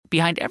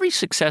Behind every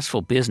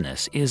successful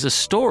business is a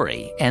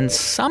story, and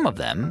some of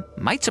them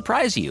might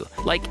surprise you.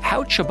 Like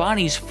how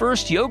Chobani's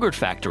first yogurt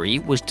factory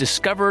was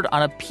discovered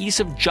on a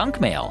piece of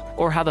junk mail,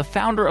 or how the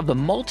founder of the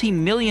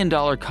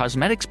multi-million-dollar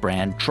cosmetics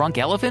brand Drunk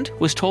Elephant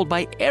was told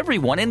by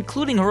everyone,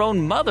 including her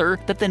own mother,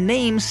 that the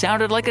name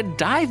sounded like a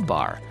dive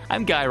bar.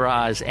 I'm Guy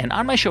Raz, and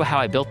on my show How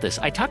I Built This,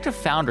 I talk to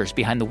founders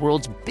behind the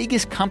world's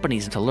biggest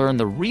companies to learn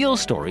the real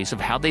stories of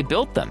how they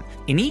built them.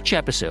 In each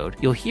episode,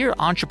 you'll hear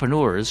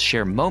entrepreneurs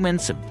share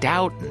moments of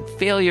doubt and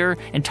failure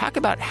and talk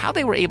about how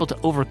they were able to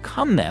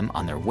overcome them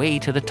on their way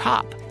to the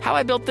top. How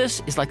I Built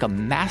This is like a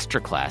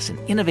masterclass in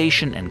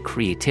innovation and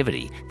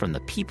creativity from the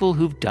people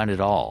who've done it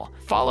all.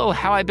 Follow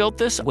How I Built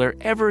This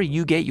wherever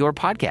you get your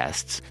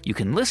podcasts. You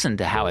can listen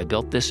to How I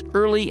Built This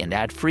early and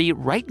ad-free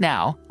right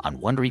now on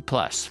Wondery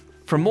Plus.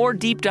 For more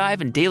deep dive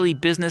and daily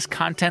business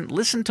content,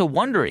 listen to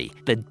Wondery,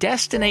 the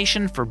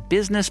destination for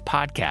business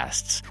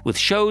podcasts. With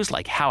shows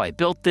like How I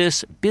Built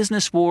This,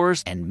 Business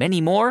Wars, and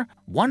many more,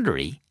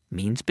 Wondery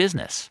means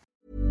business.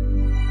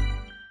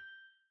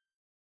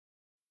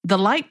 The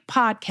Light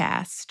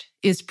Podcast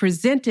is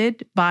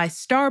presented by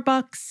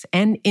Starbucks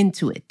and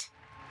Intuit.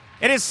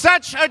 It is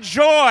such a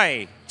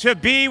joy to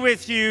be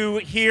with you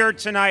here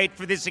tonight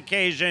for this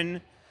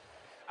occasion.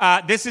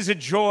 This is a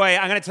joy.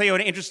 I'm going to tell you an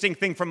interesting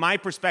thing from my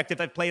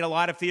perspective. I've played a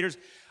lot of theaters.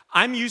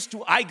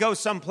 I go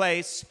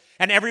someplace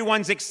and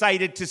everyone's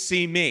excited to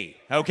see me,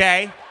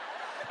 okay?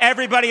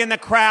 Everybody in the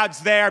crowd's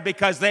there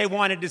because they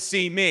wanted to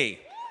see me.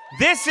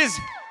 This is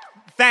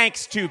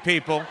thanks to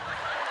people.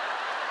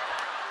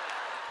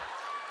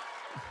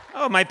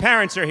 Oh, my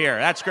parents are here.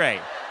 That's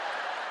great.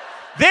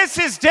 This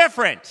is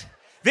different.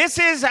 This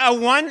is a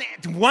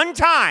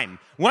one-time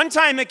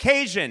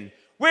occasion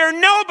where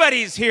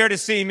nobody's here to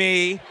see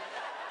me.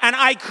 And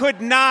I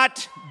could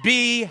not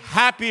be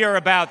happier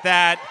about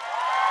that.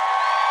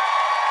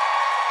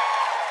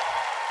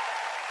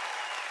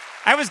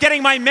 I was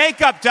getting my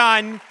makeup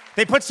done.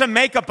 They put some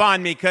makeup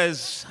on me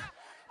because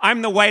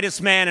I'm the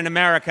whitest man in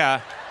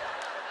America.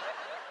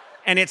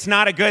 And it's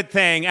not a good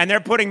thing. And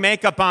they're putting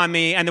makeup on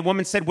me. And the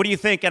woman said, "What do you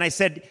think?" And I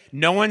said,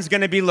 "No one's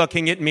going to be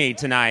looking at me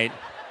tonight."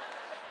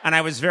 And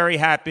I was very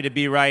happy to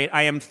be right.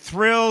 I am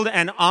thrilled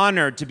and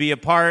honored to be a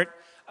part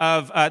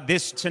of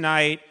this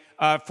tonight.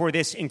 For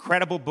this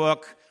incredible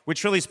book,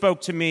 which really spoke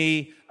to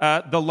me,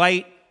 The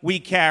Light We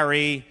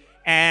Carry.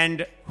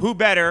 And who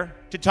better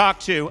to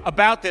talk to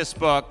about this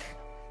book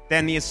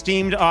than the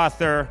esteemed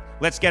author?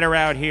 Let's get her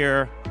out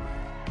here.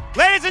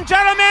 Ladies and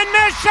gentlemen,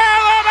 Michelle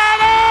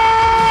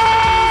Obama!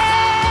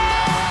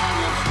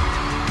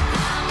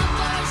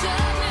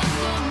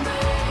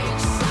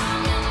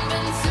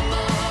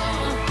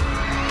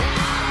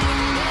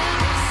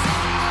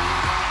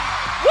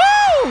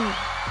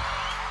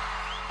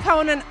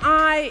 Conan,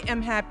 I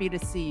am happy to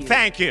see you.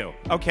 Thank you.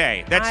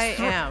 Okay, I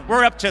am.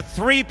 We're up to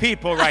 3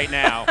 people right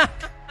now.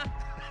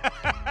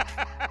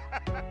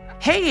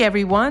 Hey,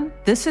 everyone.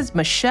 This is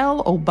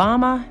Michelle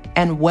Obama,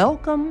 and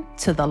welcome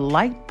to the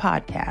Light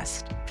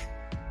Podcast.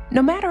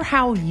 No matter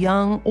how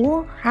young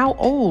or how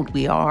old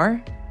we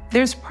are,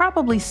 there's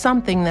probably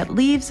something that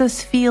leaves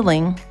us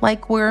feeling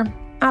like we're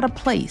out of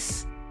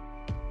place.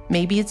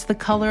 Maybe it's the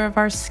color of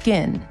our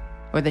skin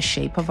or the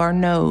shape of our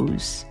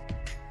nose.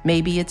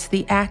 Maybe it's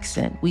the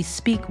accent we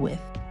speak with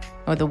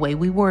or the way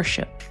we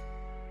worship.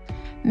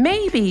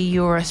 Maybe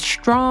you're a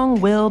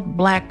strong-willed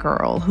black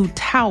girl who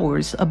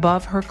towers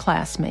above her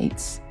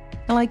classmates,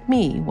 like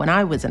me when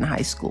I was in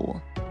high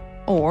school.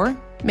 Or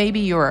maybe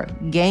you're a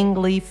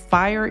gangly,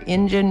 fire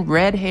engine,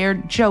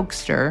 red-haired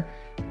jokester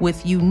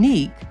with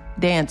unique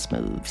dance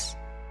moves.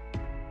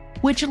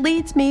 Which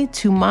leads me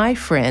to my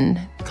friend,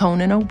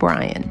 Conan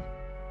O'Brien.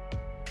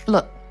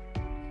 Look,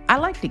 I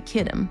like to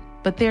kid him,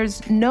 but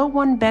there's no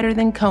one better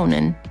than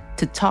Conan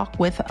to talk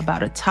with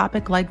about a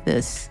topic like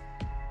this.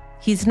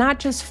 He's not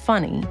just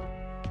funny,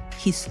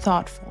 he's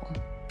thoughtful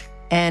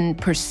and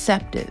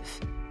perceptive,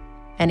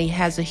 and he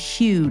has a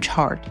huge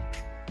heart.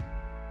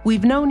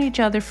 We've known each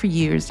other for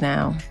years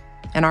now,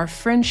 and our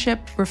friendship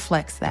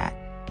reflects that.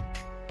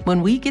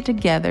 When we get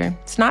together,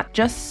 it's not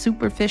just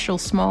superficial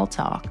small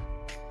talk.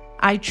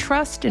 I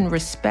trust and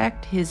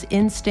respect his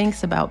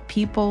instincts about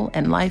people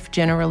and life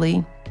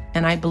generally,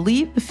 and I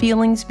believe the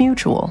feeling's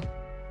mutual.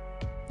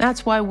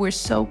 That's why we're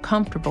so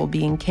comfortable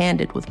being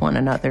candid with one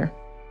another.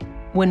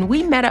 When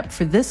we met up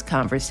for this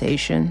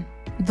conversation,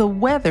 the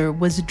weather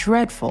was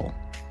dreadful.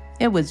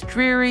 It was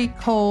dreary,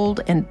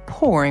 cold, and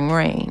pouring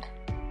rain.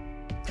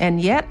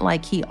 And yet,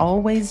 like he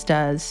always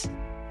does,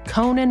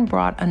 Conan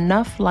brought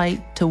enough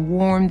light to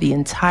warm the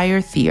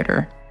entire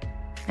theater.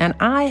 And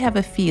I have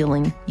a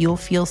feeling you'll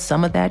feel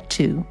some of that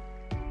too.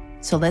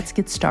 So let's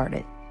get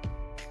started.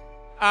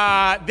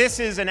 This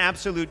is an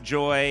absolute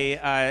joy.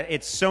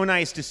 It's so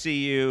nice to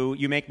see you.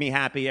 You make me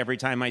happy every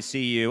time I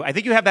see you. I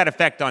think you have that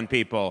effect on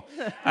people.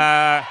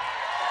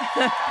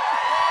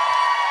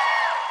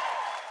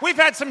 We've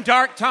had some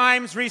dark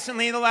times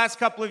recently in the last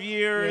couple of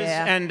years,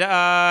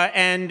 Yeah.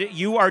 and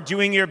you are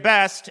doing your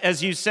best,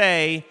 as you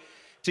say,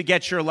 to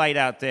get your light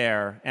out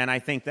there, and I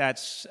think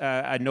that's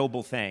a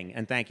noble thing.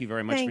 And thank you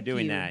very much for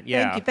doing that.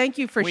 Yeah, Thank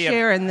you for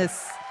sharing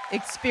this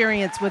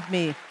experience with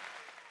me.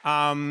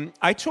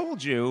 I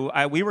told you,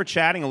 we were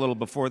chatting a little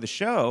before the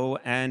show,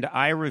 and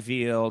I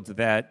revealed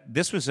that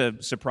this was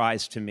a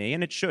surprise to me,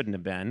 and it shouldn't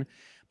have been,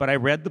 but I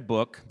read the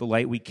book, The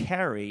Light We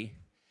Carry,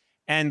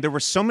 and there were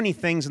so many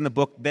things in the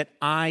book that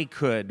I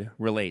could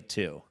relate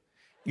to.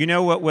 You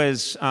know what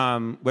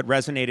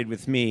resonated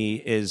with me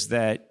is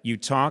that you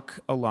talk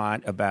a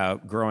lot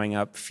about growing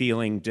up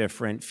feeling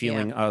different,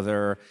 feeling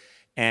other,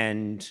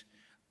 and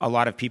a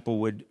lot of people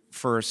would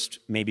first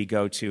maybe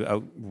go to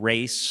a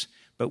race,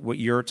 but what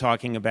you're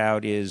talking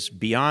about is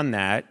beyond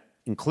that,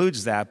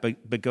 includes that,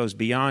 but goes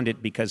beyond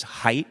it because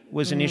height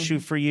was an issue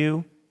for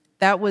you.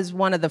 That was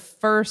one of the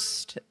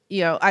first,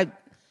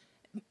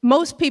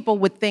 most people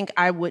would think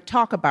I would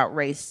talk about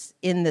race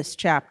in this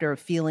chapter of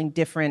feeling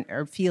different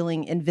or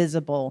feeling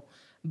invisible.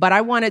 But I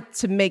wanted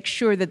to make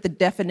sure that the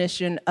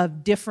definition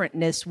of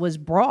differentness was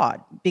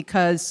broad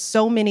because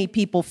so many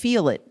people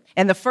feel it.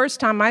 And the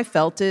first time I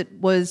felt it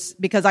was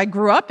because I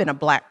grew up in a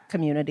Black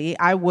community.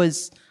 I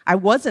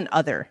wasn't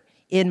other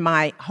in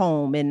my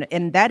home,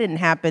 and that didn't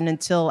happen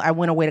until I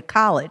went away to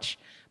college.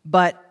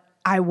 But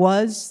I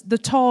was the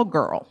tall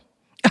girl.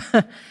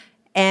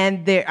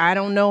 And I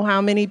don't know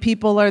how many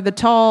people are the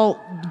tall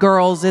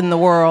girls in the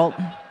world,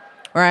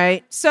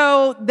 right?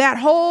 So that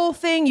whole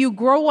thing, you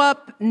grow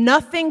up,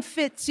 nothing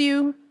fits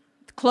you.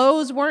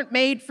 Clothes weren't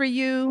made for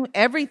you.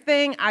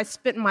 Everything, I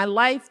spent my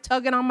life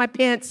tugging on my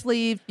pants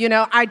sleeve.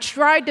 I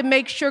tried to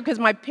make sure, because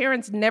my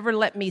parents never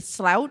let me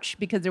slouch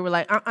because they were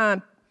like,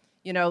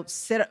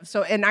 sit up.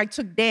 So, and I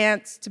took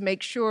dance to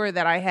make sure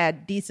that I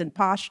had decent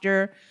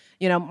posture.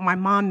 My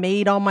mom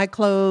made all my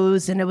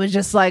clothes, and it was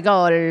just like,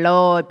 oh,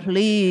 Lord,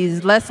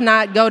 please, let's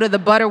not go to the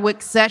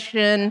Butterwick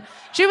session.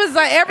 She was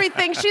like,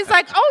 everything. She's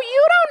like,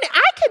 oh,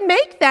 I can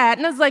make that.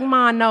 And I was like,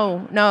 Ma,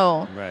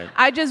 no. Right.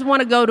 I just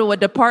want to go to a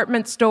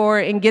department store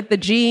and get the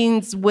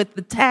jeans with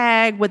the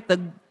tag, with the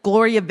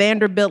Gloria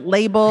Vanderbilt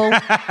label.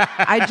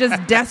 I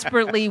just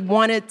desperately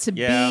wanted to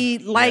be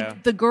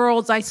like the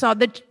girls I saw,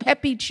 the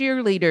peppy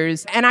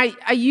cheerleaders. And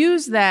I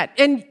used that.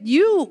 And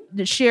you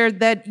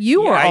shared that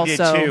you were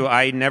also... I did too.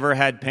 I never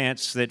had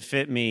pants that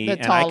fit me. The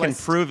and tallest. I can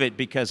prove it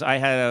because I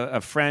had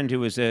a friend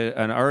who was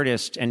an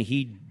artist, and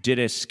he did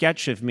a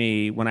sketch of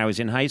me when I was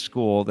in high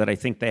school that I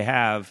think they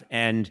have.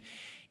 And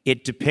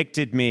it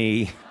depicted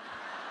me...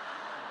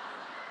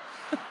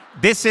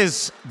 This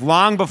is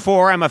long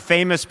before I'm a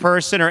famous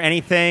person or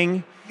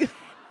anything.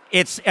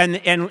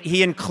 And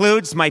he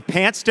includes my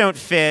pants don't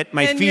fit,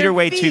 my feet are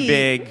way too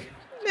big.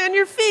 And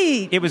your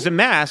feet. It was a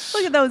mess.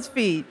 Look at those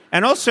feet.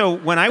 And also,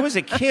 when I was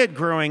a kid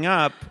growing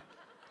up,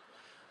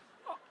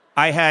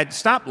 I had...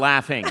 Stop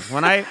laughing.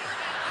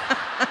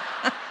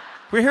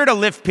 We're here to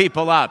lift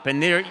people up,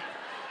 and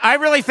I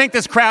really think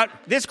this crowd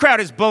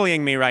is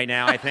bullying me right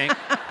now, I think.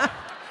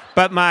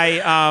 But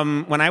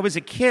when I was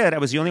a kid, I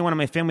was the only one in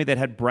my family that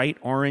had bright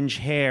orange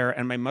hair,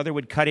 and my mother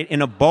would cut it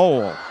in a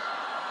bowl.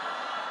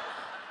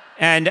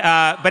 And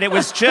but it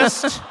was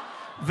just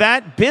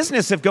that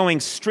business of going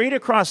straight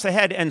across the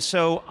head, and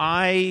so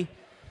I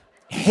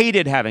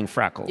hated having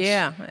freckles.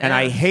 Yeah. And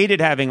I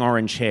hated having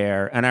orange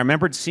hair, and I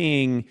remembered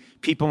seeing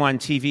people on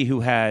TV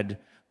who had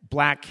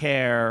black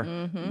hair,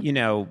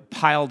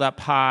 piled up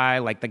high,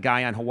 like the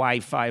guy on Hawaii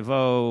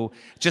Five-0.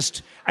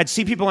 I'd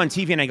see people on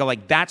TV and I go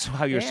like, that's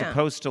how you're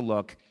supposed to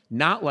look,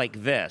 not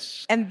like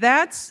this. And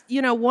that's,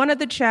 one of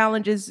the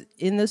challenges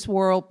in this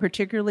world,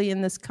 particularly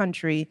in this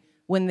country,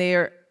 when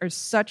there are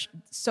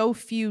so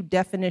few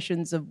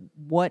definitions of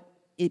what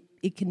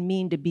it can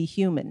mean to be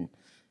human,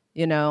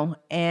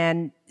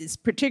 and it's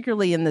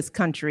particularly in this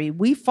country,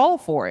 we fall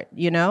for it,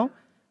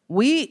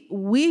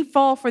 We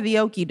fall for the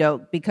okie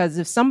doke because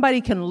if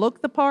somebody can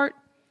look the part,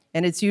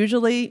 and it's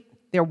usually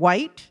they're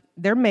white,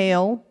 they're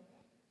male,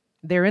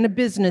 they're in a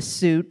business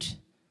suit,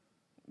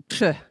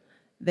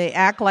 they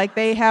act like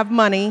they have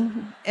money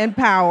and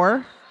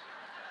power,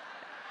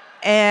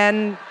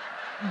 and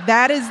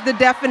that is the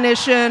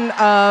definition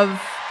of,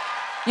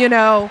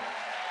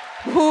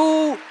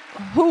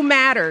 who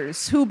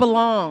matters, who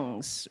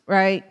belongs,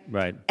 right?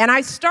 Right. And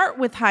I start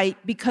with height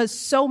because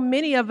so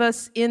many of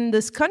us in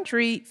this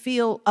country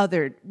feel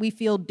othered. We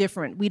feel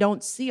different. We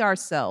don't see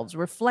ourselves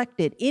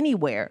reflected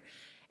anywhere.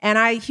 And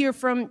I hear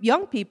from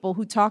young people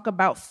who talk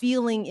about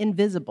feeling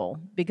invisible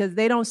because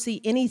they don't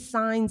see any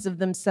signs of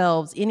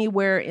themselves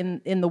anywhere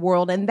in the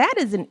world. And that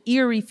is an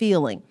eerie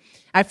feeling.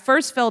 I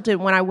first felt it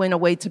when I went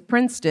away to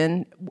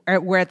Princeton,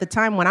 where at the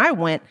time when I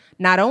went,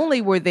 not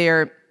only were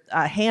there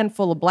a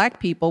handful of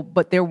Black people,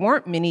 but there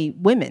weren't many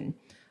women.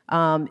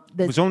 It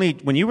was only,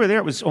 when you were there,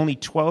 it was only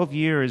 12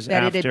 years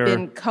that after... it had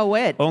been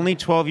co-ed. Only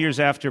 12 years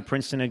after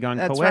Princeton had gone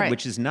That's co-ed, right.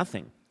 which is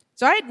nothing.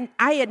 So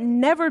I had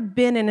never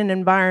been in an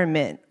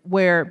environment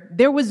where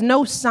there was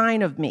no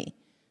sign of me.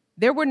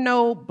 There were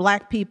no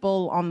Black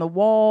people on the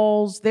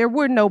walls. There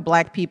were no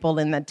Black people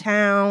in the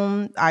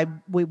town.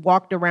 We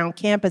walked around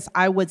campus.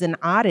 I was an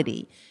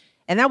oddity.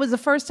 And that was the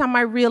first time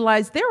I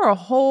realized there are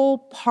whole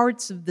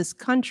parts of this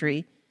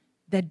country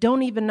that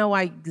don't even know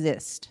I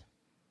exist.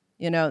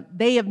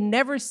 They have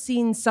never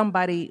seen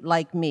somebody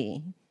like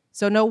me.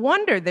 So no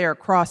wonder they're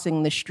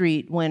crossing the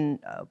street when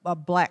a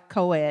black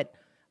co-ed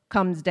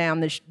comes down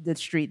the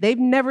street. They've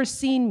never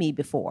seen me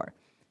before.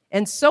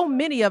 And so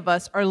many of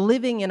us are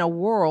living in a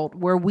world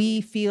where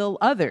we feel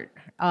othered.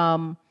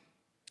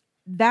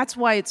 That's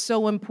why it's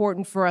so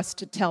important for us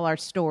to tell our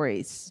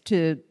stories,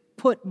 to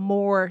put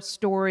more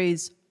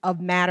stories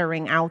of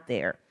mattering out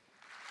there.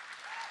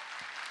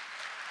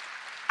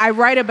 I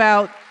write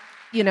about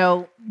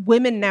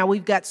women now.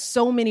 We've got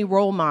so many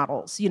role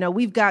models.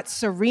 We've got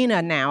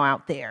Serena now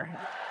out there.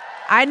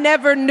 I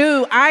never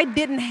knew. I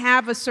didn't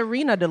have a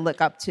Serena to look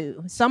up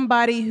to.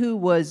 Somebody who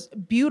was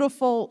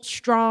beautiful,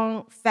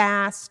 strong,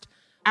 fast,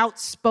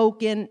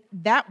 outspoken.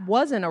 That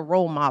wasn't a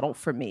role model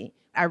for me.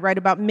 I write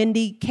about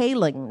Mindy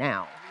Kaling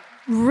now.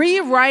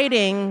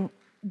 Rewriting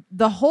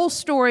the whole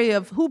story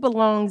of who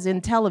belongs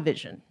in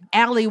television.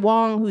 Ali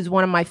Wong, who's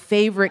one of my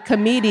favorite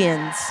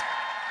comedians.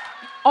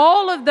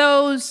 All of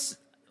those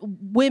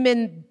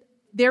women,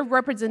 their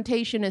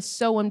representation is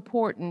so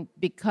important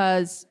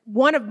because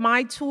one of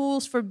my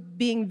tools for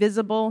being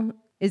visible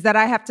is that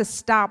I have to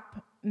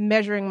stop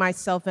measuring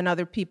myself in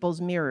other people's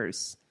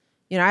mirrors.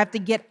 I have to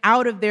get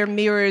out of their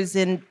mirrors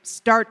and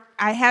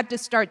I had to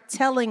start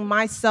telling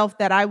myself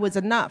that I was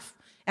enough.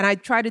 And I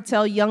try to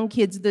tell young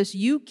kids this: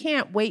 you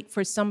can't wait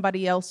for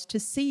somebody else to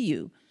see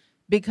you,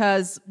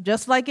 because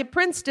just like at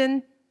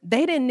Princeton,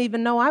 they didn't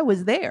even know I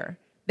was there.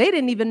 They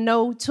didn't even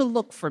know to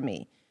look for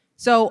me.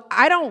 So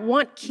I don't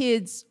want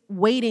kids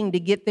waiting to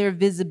get their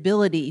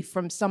visibility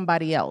from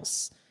somebody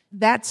else.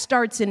 That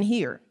starts in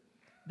here.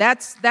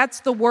 That's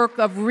the work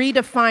of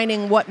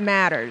redefining what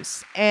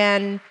matters.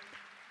 And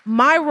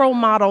my role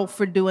model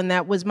for doing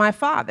that was my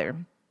father,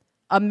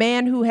 a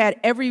man who had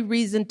every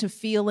reason to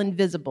feel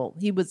invisible.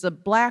 He was a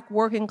black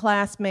working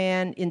class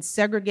man in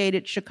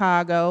segregated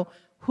Chicago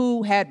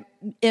who had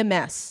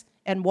MS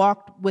and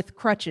walked with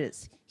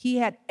crutches. He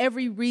had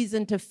every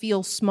reason to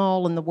feel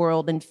small in the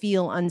world and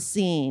feel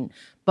unseen.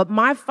 But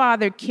my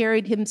father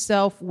carried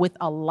himself with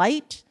a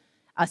light,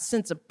 a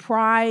sense of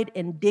pride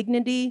and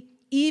dignity.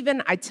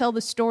 Even I tell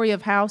the story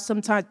of how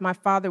sometimes my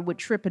father would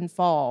trip and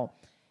fall.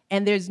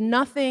 And there's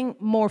nothing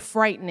more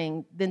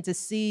frightening than to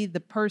see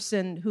the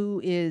person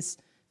who is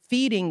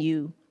feeding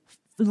you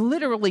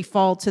literally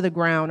fall to the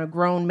ground, a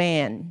grown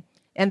man,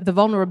 and the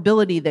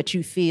vulnerability that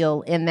you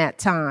feel in that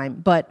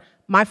time. But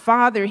my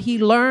father, he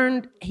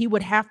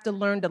would have to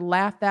learn to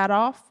laugh that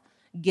off,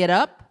 get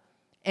up,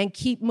 and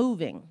keep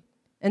moving.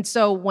 And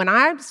so when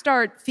I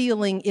start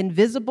feeling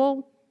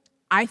invisible,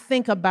 I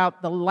think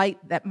about the light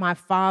that my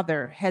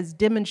father has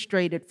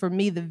demonstrated for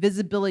me, the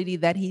visibility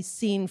that he's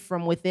seen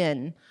from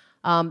within.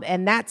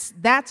 And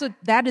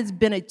that has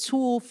been a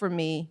tool for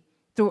me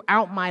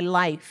throughout my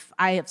life.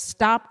 I have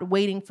stopped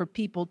waiting for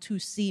people to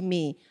see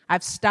me.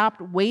 I've stopped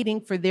waiting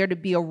for there to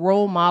be a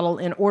role model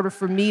in order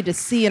for me to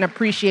see and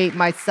appreciate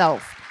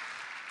myself.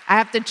 I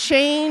have to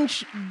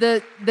change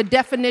the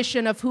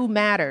definition of who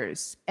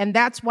matters. And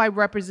that's why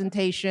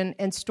representation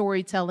and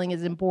storytelling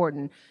is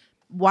important.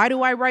 Why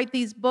do I write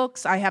these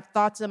books? I have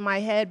thoughts in my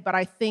head, but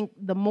I think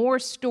the more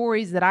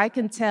stories that I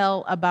can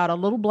tell about a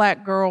little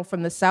black girl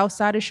from the south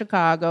side of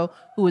Chicago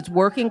who is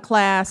working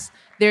class,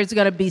 there's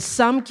going to be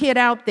some kid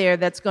out there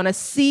that's going to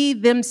see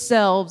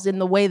themselves in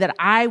the way that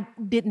I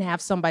didn't have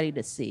somebody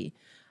to see.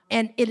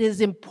 And it is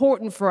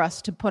important for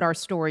us to put our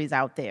stories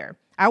out there.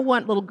 I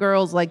want little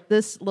girls like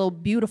this little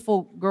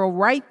beautiful girl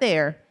right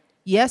there.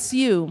 Yes,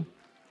 you.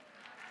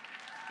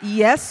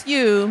 Yes,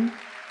 you.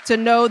 To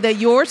know that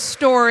your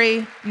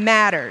story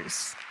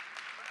matters.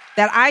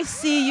 That I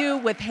see you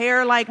with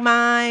hair like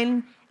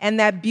mine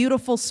and that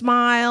beautiful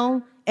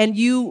smile, and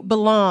you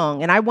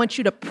belong. And I want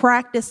you to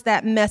practice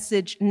that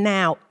message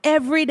now,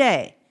 every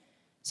day,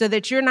 so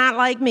that you're not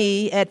like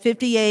me at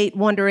 58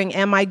 wondering,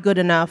 am I good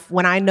enough,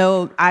 when I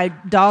know I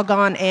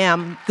doggone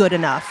am good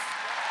enough.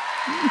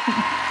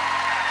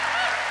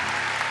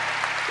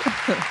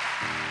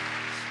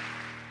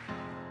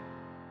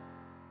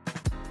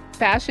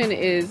 Fashion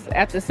is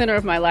at the center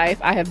of my life.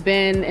 I have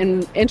been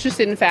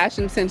interested in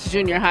fashion since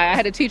junior high. I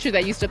had a teacher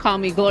that used to call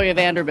me Gloria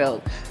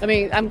Vanderbilt. I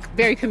mean, I'm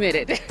very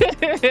committed.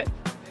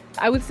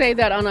 I would say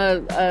that on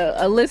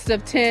a list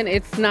of 10,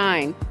 it's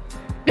 9.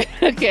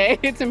 Okay,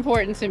 it's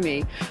important to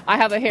me. I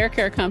have a hair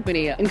care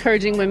company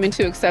encouraging women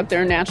to accept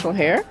their natural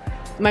hair.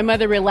 My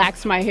mother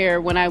relaxed my hair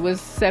when I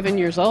was 7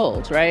 years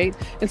old, right?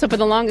 And so for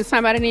the longest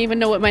time, I didn't even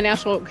know what my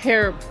natural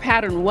hair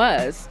pattern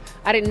was.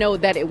 I didn't know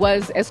that it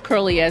was as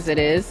curly as it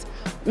is.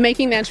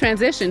 Making that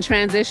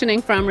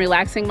transitioning from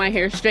relaxing my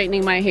hair,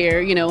 straightening my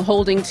hair,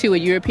 holding to a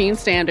European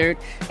standard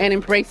and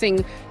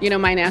embracing,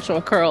 my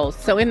natural curls.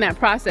 So in that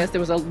process, there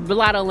was a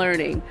lot of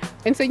learning.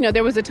 And so,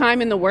 there was a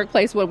time in the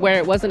workplace where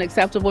it wasn't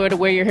acceptable to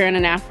wear your hair in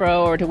an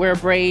afro or to wear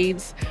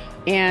braids.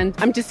 And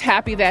I'm just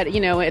happy that,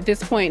 at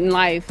this point in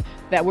life,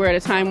 that we're at a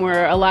time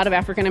where a lot of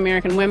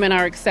African-American women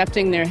are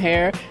accepting their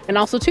hair. And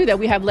also, too, that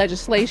we have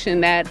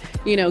legislation that,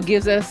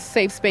 gives us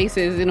safe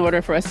spaces in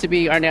order for us to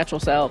be our natural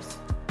selves.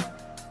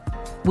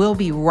 We'll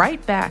be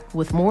right back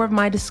with more of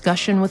my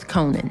discussion with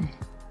Conan.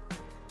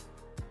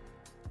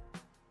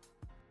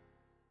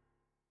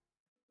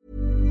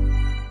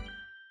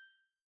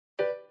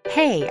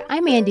 Hey,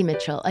 I'm Andy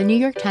Mitchell, a New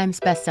York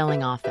Times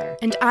bestselling author.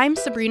 And I'm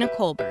Sabrina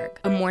Kohlberg,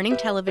 a morning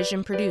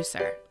television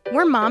producer.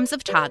 We're moms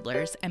of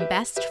toddlers and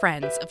best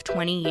friends of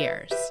 20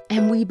 years.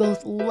 And we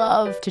both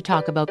love to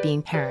talk about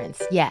being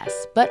parents,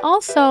 yes, but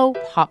also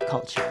pop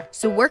culture.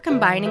 So we're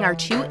combining our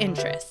two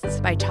interests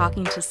by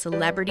talking to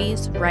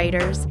celebrities,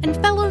 writers, and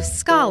fellow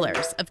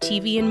scholars of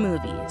TV and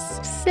movies.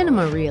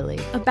 Cinema, really.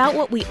 About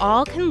what we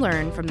all can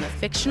learn from the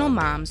fictional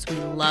moms we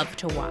love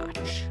to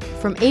watch.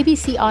 From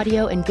ABC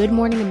Audio and Good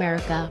Morning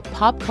America,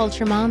 Pop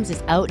Culture Moms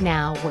is out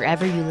now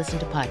wherever you listen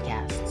to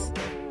podcasts.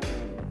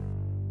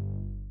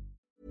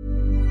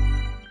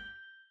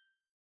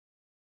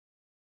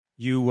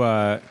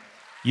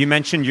 You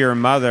mentioned your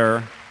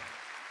mother.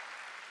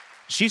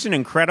 She's an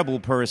incredible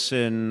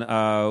person.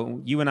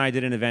 You and I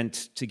did an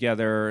event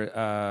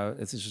together.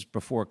 This was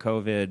before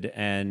COVID,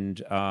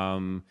 and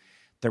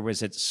there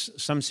was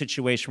some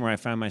situation where I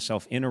found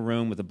myself in a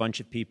room with a bunch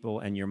of people,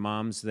 and your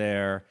mom's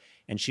there,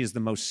 and she's the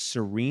most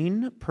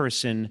serene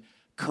person,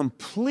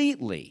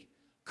 completely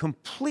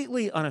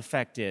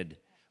unaffected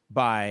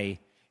by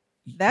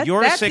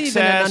your that's success.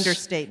 Even an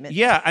understatement.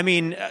 Yeah, I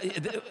mean,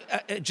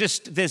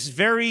 just this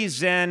very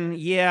zen,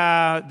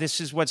 yeah, this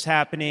is what's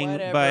happening.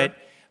 Whatever. But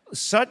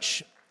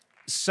such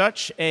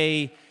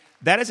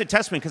that is a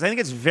testament, because I think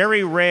it's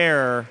very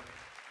rare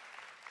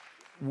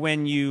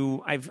when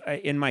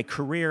in my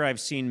career, I've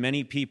seen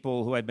many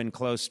people who I've been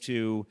close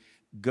to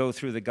go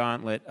through the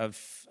gauntlet of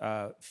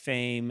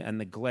fame and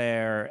the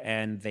glare,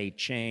 and they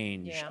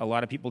change. Yeah. A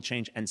lot of people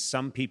change, and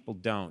some people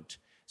don't.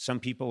 Some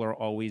people are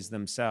always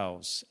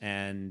themselves,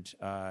 and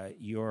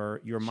your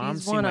mom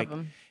She's seemed one like of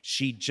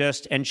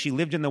them. she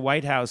lived in the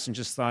White House and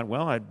just thought,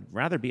 well, I'd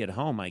rather be at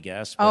home, I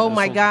guess. Oh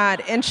my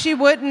God! And she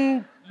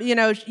wouldn't.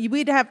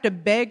 We'd have to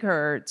beg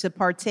her to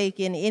partake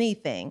in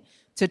anything,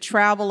 to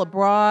travel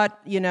abroad.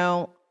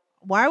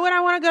 Why would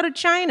I want to go to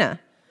China?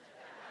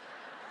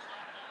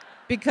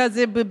 Because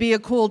it would be a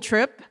cool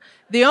trip.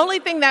 The only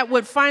thing that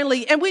would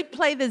finally, and we'd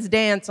play this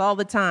dance all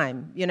the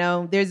time,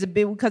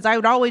 because I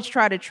would always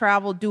try to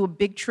travel, do a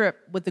big trip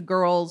with the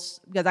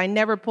girls, because I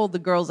never pulled the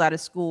girls out of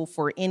school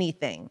for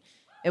anything.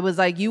 It was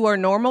like, you are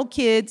normal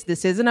kids.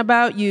 This isn't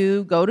about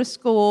you. Go to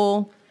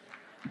school.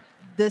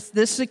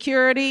 This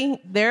security,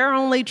 they're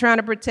only trying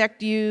to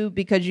protect you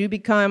because you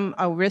become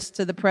a risk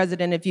to the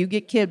president. If you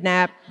get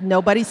kidnapped,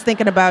 nobody's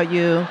thinking about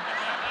you.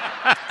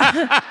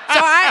 So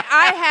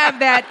I have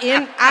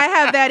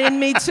that in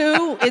me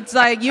too. It's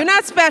like, you're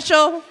not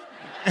special.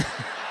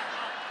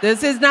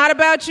 This is not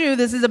about you.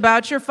 This is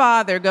about your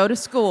father. Go to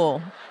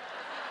school.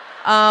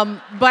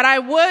 But I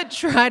would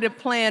try to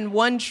plan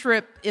one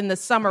trip in the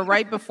summer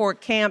right before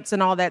camps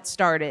and all that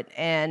started.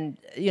 And,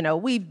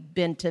 we've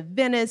been to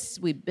Venice.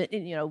 We've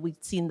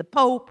seen the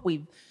Pope.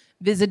 We've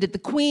visited the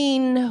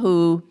Queen,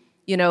 who,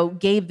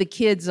 gave the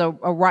kids a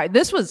ride.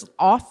 This was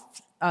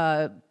off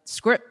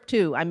script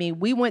too. I mean,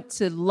 we went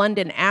to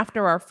London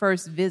after our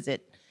first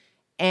visit,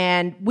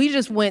 and we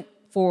just went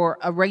for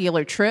a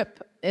regular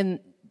trip. And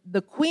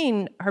the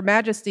Queen, Her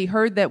Majesty,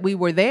 heard that we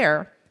were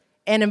there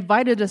and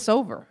invited us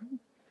over.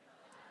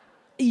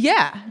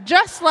 Yeah,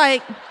 just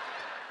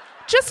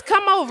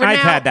come over. I've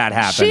now, had that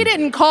happen. She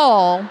didn't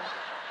call,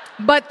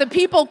 but the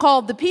people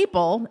called the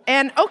people.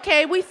 And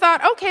we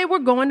thought, we're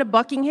going to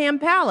Buckingham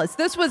Palace.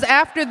 This was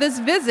after this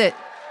visit.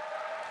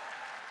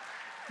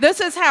 This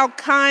is how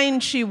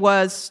kind she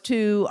was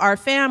to our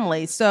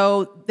family.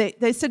 So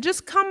they said,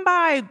 just come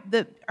by.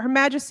 Her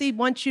Majesty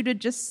wants you to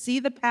just see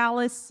the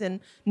palace.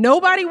 And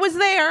nobody was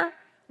there.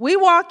 We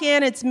walk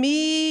in, it's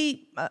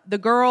me, the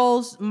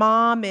girls'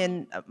 mom,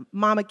 and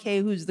Mama Kay,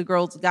 who's the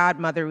girl's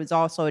godmother, who's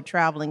also a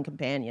traveling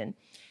companion.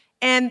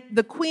 And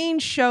the Queen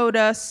showed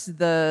us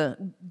the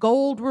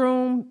gold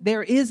room.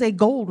 There is a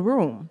gold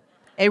room,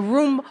 a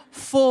room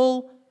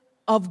full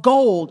of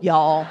gold,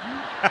 y'all.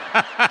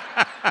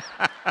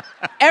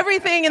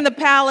 Everything in the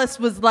palace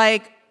was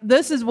like,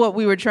 this is what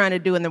we were trying to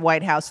do in the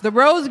White House. The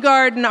Rose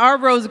Garden, our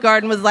Rose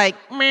Garden was like,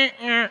 meh,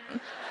 meh.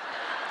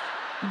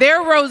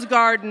 Their Rose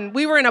Garden,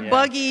 we were in a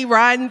buggy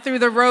riding through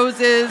the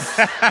roses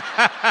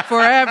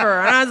forever.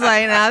 And I was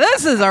like, now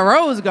this is a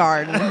rose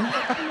garden.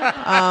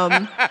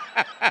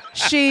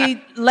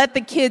 She let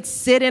the kids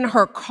sit in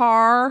her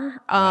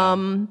car.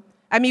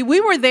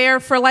 We were there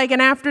for like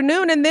an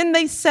afternoon, and then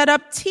they set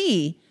up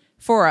tea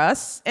for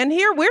us. And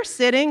here we're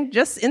sitting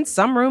just in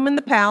some room in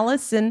the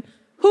palace, and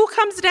who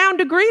comes down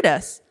to greet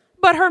us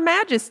but Her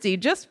Majesty,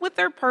 just with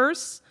her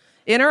purse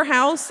in her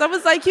house. I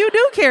was like, you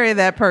do carry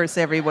that purse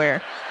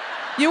everywhere.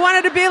 You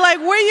wanted to be like,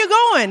 where are you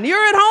going?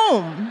 You're at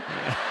home.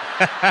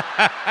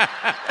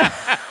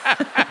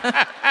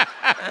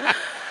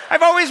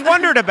 I've always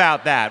wondered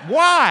about that.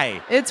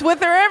 Why? It's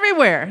with her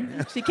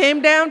everywhere. She came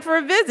down for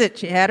a visit.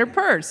 She had her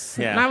purse.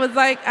 Yeah. And I was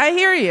like, I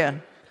hear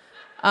you.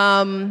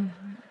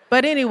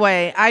 But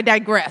anyway, I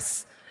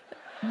digress.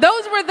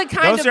 Those were the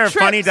kind of trips. Those are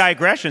funny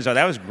digressions, though.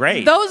 That was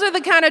great. Those are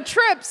the kind of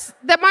trips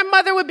that my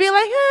mother would be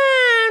like,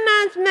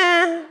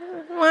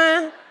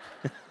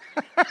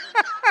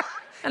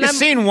 You've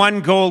seen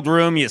one gold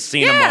room, you've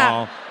seen them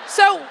all.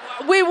 So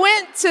we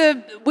went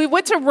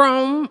to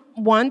Rome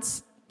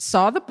once,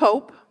 saw the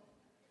Pope.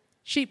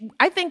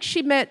 I think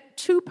she met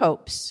 2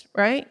 popes,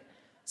 right?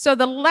 So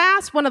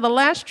one of the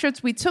last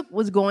trips we took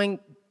was going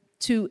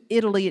to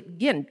Italy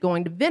again,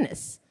 going to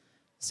Venice.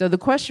 So the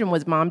question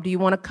was, Mom, do you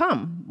want to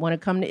come? Want to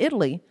come to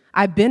Italy?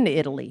 I've been to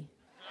Italy.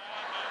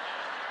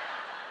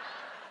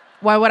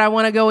 Why would I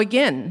want to go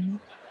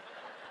again?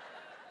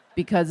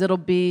 Because it'll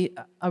be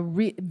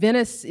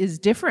Venice is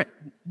different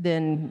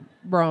than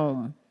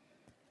Rome.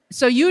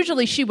 So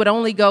usually she would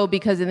only go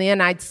because in the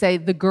end I'd say,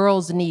 the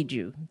girls need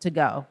you to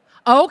go.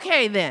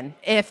 Okay, then.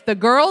 If the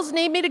girls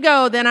need me to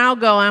go, then I'll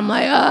go. I'm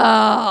like,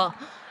 oh,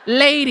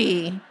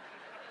 lady,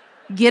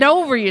 get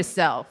over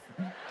yourself.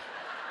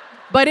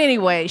 But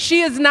anyway,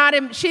 she's not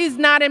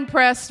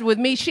impressed with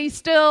me. She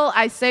still,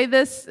 I say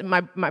this,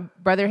 my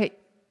brother,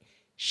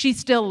 she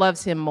still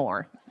loves him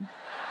more.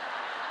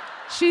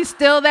 She's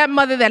still that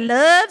mother that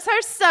loves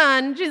her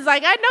son. She's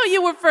like, I know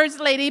you were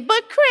first lady,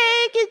 but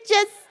Craig is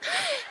just,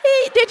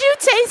 did you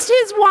taste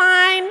his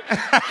wine?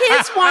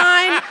 His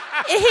wine,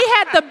 he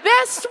had the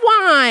best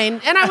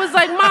wine. And I was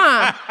like,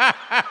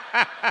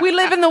 Mom, we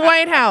live in the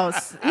White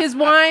House. His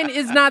wine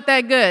is not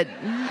that good.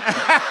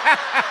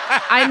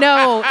 I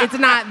know it's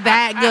not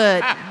that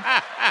good.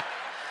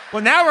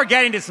 Well, now we're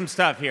getting to some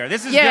stuff here.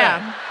 This is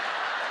good.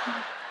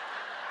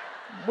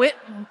 With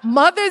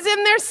mothers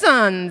and their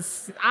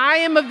sons. I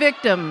am a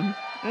victim.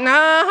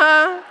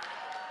 Uh-huh.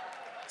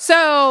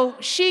 So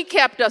she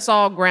kept us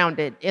all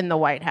grounded in the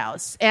White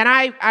House. And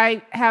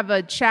I have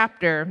a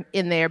chapter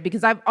in there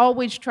because I've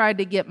always tried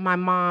to get my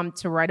mom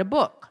to write a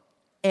book.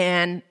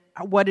 And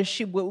what do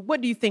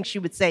you think she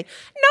would say?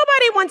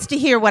 Nobody wants to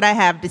hear what I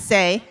have to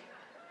say.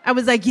 I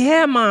was like,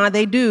 yeah, Ma,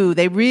 they do.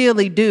 They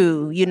really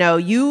do. You know,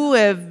 you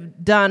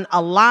have done a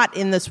lot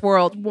in this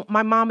world.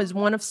 My mom is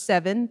one of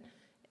 7.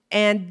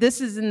 And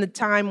this is in the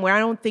time where I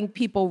don't think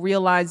people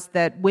realize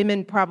that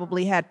women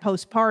probably had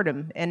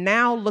postpartum. And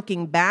now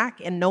looking back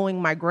and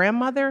knowing my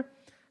grandmother,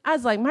 I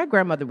was like, my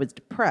grandmother was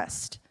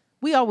depressed.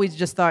 We always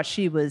just thought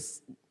she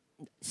was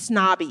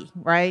snobby,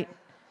 right?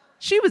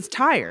 She was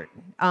tired.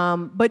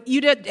 But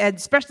you did,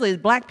 especially as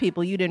Black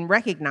people, you didn't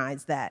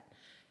recognize that.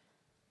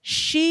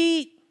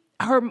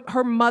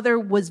 Her mother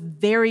was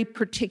very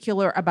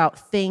particular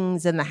about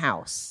things in the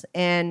house.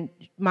 And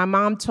my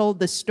mom told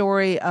the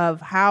story of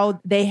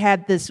how they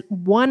had this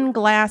one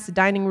glass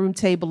dining room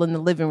table in the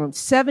living room,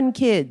 7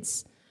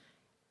 kids.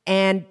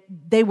 And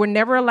they were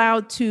never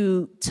allowed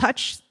to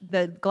touch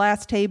the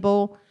glass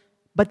table,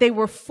 but they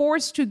were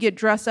forced to get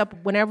dressed up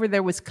whenever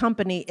there was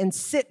company and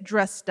sit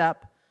dressed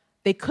up.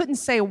 They couldn't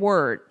say a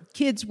word.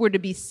 Kids were to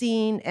be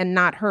seen and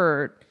not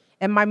heard.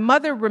 And my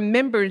mother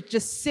remembers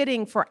just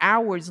sitting for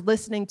hours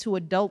listening to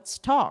adults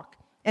talk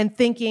and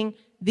thinking,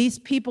 these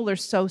people are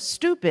so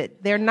stupid.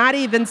 They're not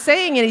even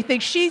saying anything.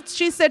 She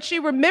said she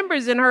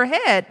remembers in her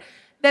head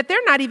that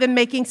they're not even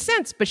making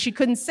sense, but she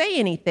couldn't say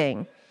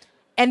anything.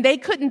 And they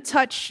couldn't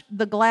touch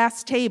the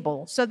glass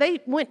table. So they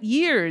went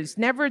years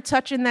never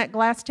touching that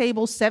glass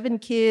table, 7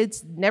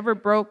 kids, never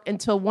broke,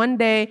 until one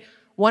day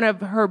one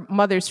of her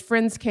mother's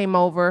friends came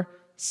over,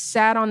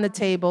 sat on the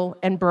table,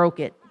 and broke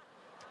it.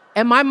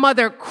 And my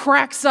mother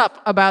cracks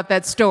up about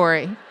that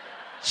story.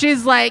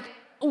 She's like,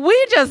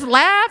 we just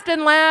laughed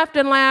and laughed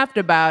and laughed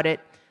about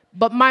it.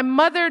 But my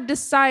mother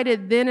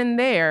decided then and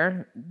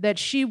there that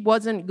she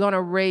wasn't going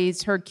to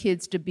raise her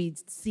kids to be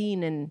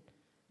seen and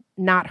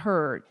not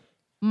heard.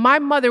 My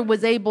mother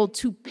was able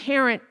to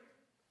parent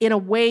in a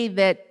way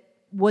that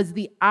was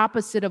the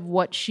opposite of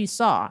what she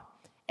saw.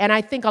 And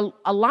I think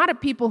a lot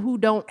of people who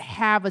don't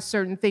have a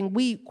certain thing,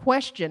 we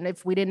question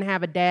if we didn't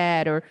have a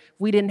dad or if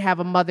we didn't have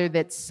a mother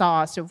that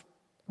saw us, or if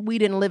we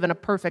didn't live in a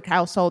perfect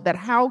household, that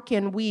how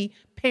can we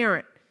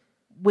parent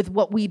with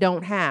what we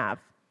don't have?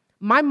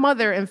 My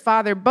mother and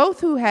father, both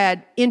who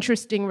had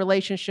interesting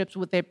relationships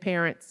with their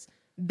parents,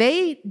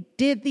 they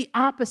did the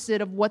opposite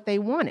of what they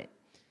wanted.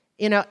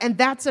 You know, and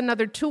that's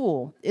another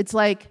tool. It's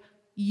like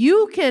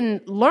you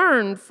can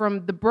learn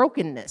from the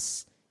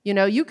brokenness. You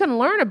know, you can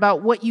learn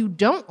about what you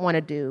don't want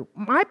to do.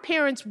 My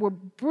parents were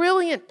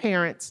brilliant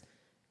parents.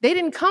 They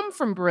didn't come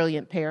from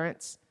brilliant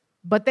parents,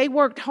 but they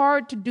worked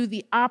hard to do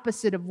the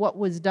opposite of what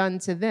was done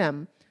to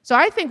them. So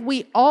I think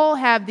we all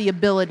have the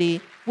ability,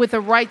 with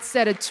the right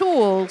set of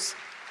tools,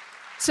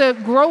 to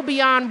grow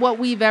beyond what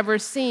we've ever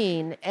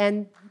seen.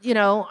 And, you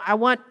know, I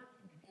want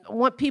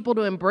people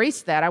to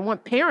embrace that. I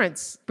want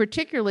parents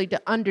particularly to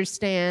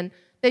understand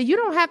that you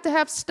don't have to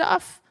have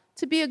stuff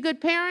to be a good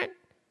parent.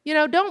 You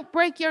know, don't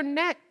break your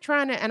neck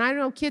trying to, and I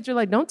know kids are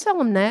like, don't tell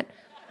them that.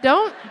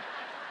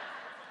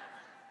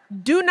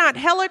 Do not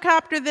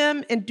helicopter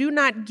them and do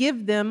not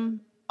give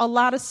them a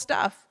lot of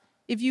stuff.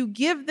 If you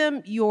give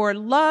them your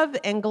love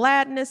and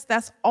gladness,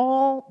 that's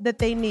all that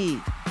they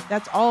need.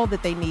 That's all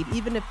that they need,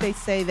 even if they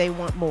say they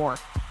want more.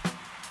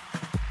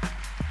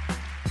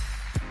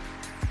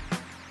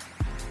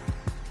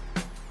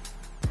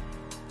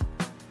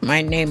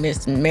 My name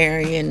is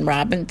Marion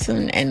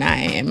Robinson, and I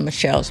am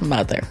Michelle's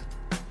mother.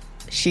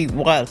 She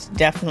was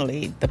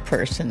definitely the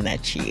person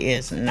that she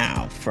is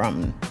now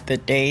from the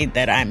day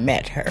that I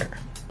met her.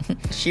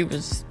 She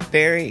was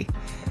very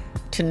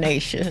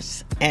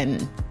tenacious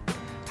and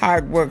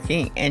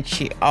hardworking, and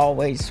she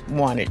always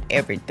wanted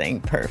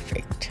everything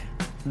perfect.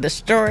 The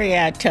story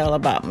I tell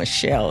about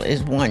Michelle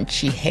is one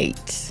she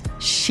hates.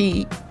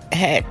 She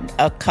had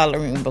a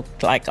coloring book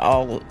like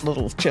all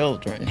little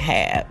children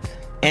have.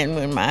 And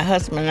when my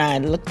husband and I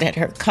looked at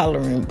her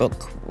coloring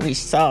book, we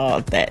saw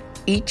that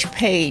each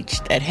page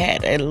that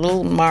had a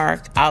little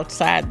mark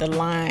outside the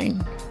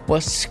line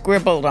was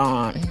scribbled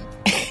on,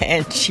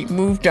 and she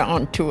moved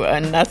on to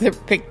another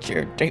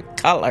picture to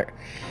color.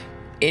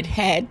 It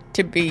had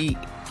to be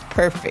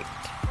perfect,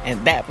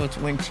 and that was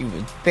when she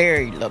was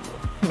very little,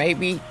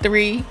 maybe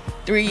three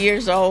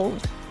years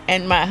old.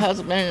 And my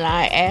husband and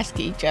I asked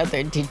each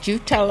other, did you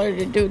tell her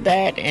to do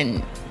that?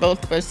 And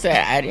both of us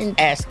said, I didn't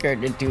ask her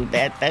to do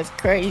that. That's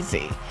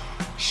crazy.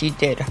 She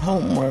did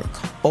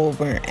homework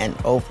over and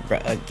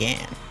over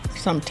again.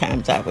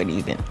 Sometimes I would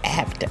even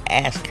have to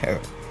ask her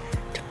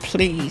to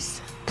please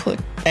put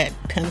that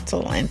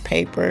pencil and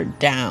paper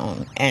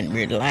down and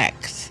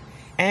relax.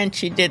 And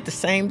she did the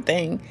same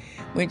thing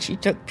when she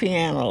took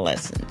piano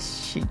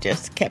lessons. She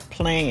just kept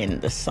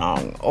playing the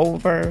song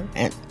over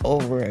and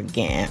over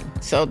again.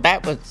 So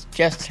that was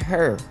just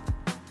her.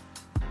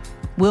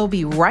 We'll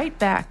be right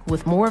back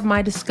with more of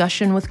my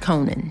discussion with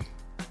Conan.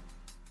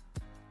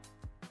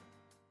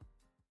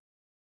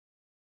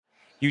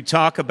 You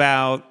talk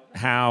about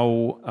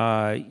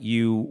how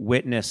you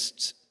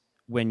witnessed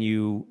when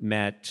you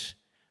met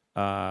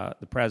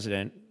the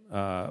president,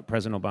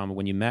 President Obama,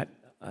 when you met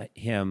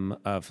him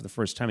for the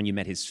first time and you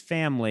met his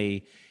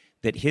family,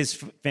 that his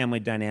family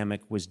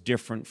dynamic was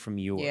different from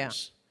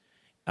yours.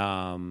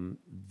 Yeah.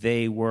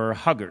 They were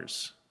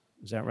huggers.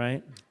 Is that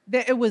right?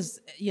 It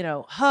was,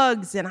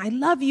 hugs and I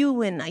love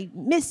you and I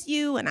miss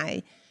you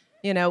and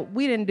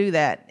we didn't do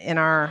that in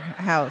our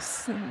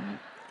house.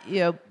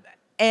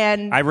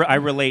 And I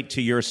relate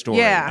to your story.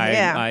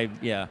 Yeah.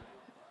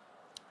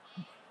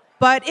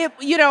 But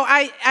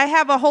I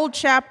have a whole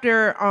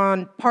chapter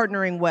on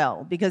partnering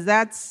well, because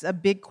that's a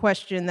big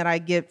question that I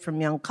get from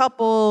young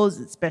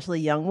couples, especially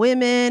young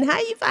women. How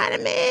you find a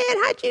man?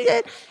 How'd you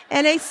get?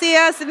 And they see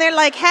us and they're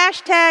like,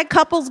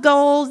 #couples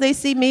goals. They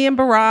see me and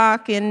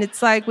Barack, and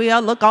it's like we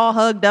all look all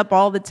hugged up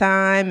all the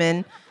time,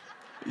 and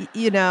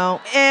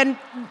and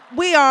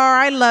we are.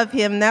 I love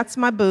him. That's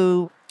my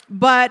boo.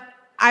 But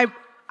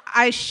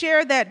I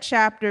share that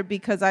chapter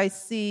because I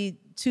see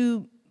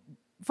two.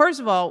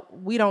 First of all,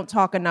 we don't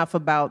talk enough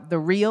about the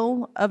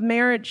real of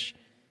marriage,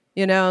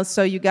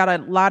 so you got a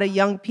lot of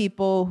young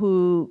people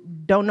who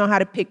don't know how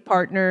to pick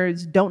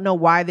partners, don't know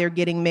why they're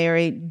getting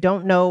married,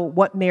 don't know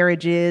what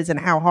marriage is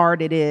and how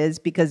hard it is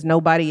because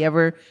nobody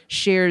ever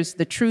shares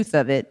the truth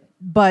of it.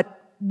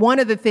 But one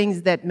of the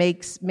things that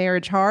makes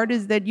marriage hard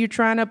is that you're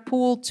trying to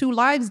pool two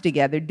lives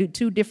together, do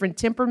two different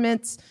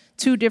temperaments,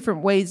 two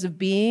different ways of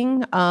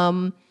being.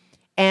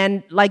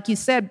 And like you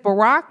said,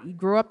 Barack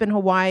grew up in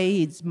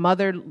Hawaii. His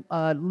mother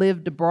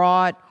lived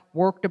abroad,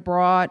 worked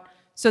abroad.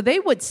 So they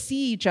would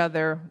see each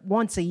other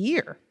once a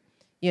year,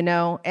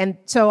 And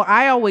so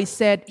I always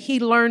said he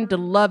learned to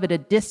love at a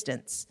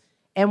distance.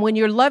 And when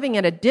you're loving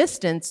at a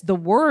distance, the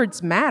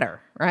words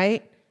matter,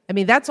 right? I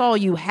mean, that's all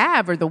you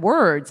have are the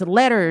words,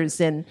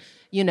 letters and,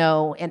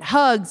 and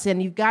hugs.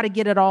 And you've got to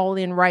get it all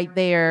in right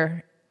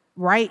there,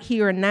 right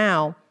here and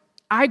now.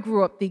 I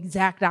grew up the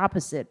exact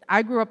opposite.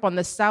 I grew up on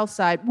the South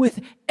Side with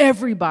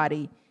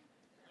everybody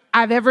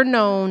I've ever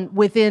known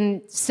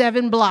within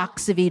 7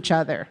 blocks of each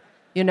other.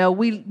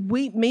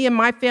 Me and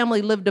my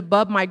family lived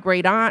above my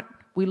great aunt.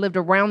 We lived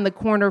around the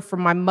corner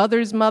from my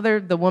mother's mother,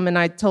 the woman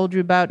I told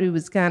you about, who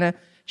was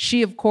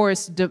she, of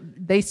course,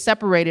 they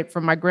separated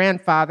from my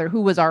grandfather,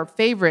 who was our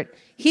favorite.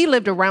 He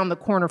lived around the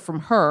corner from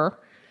her,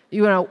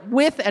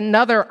 with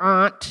another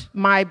aunt.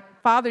 My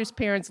father's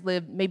parents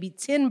lived maybe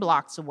 10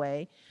 blocks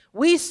away.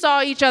 We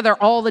saw each other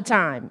all the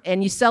time,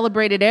 and you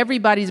celebrated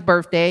everybody's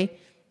birthday,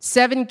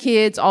 7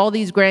 kids, all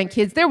these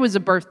grandkids. There was a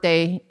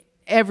birthday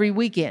every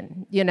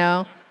weekend,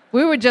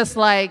 We were just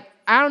like,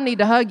 I don't need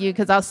to hug you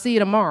because I'll see you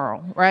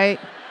tomorrow,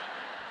 right?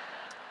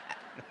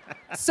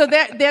 So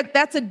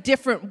that's a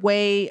different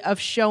way of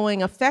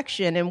showing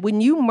affection. And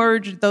when you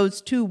merge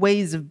those two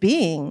ways of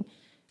being,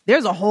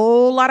 there's a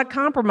whole lot of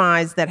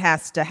compromise that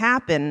has to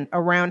happen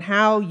around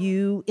how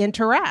you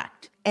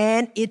interact.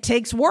 And it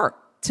takes work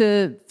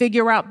to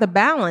figure out the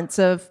balance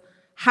of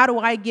how do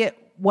I get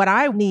what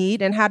I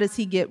need and how does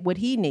he get what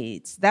he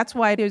needs. That's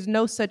why there's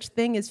no such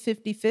thing as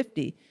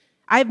 50-50.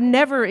 I've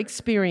never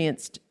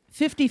experienced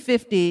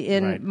 50-50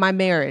 in my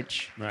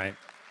marriage. Right.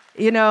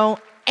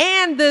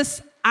 And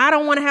this, I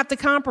don't want to have to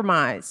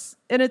compromise.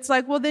 And it's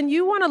like, well, then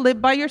you want to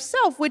live by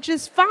yourself, which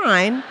is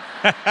fine.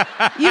 That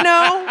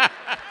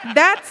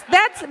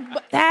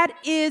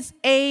is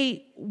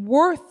a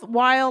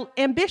worthwhile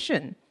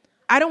ambition.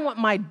 I don't want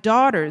my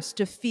daughters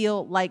to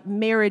feel like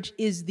marriage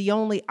is the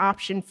only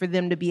option for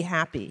them to be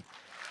happy.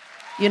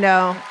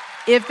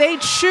 If they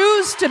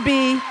choose to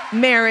be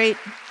married,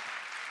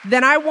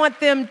 then I want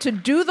them to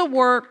do the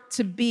work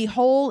to be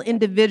whole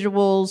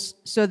individuals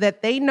so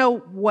that they know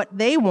what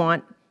they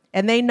want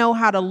and they know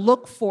how to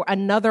look for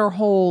another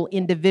whole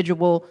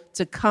individual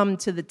to come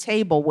to the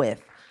table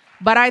with.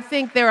 But I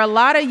think there are a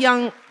lot of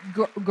young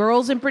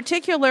girls in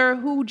particular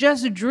who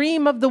just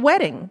dream of the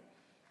wedding.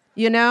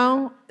 You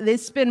know, they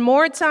spend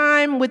more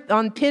time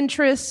on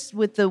Pinterest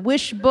with the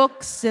wish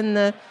books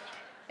and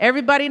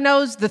everybody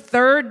knows the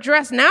third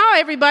dress. Now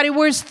everybody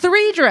wears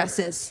 3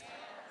 dresses.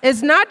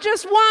 It's not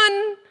just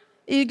one.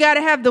 You got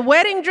to have the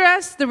wedding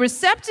dress, the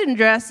reception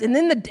dress, and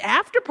then the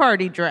after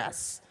party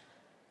dress.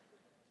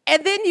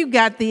 And then you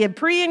got the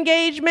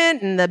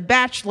pre-engagement and the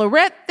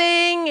bachelorette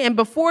thing, and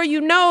before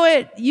you know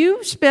it,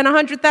 you spent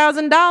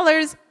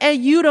 $100,000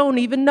 and you don't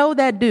even know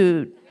that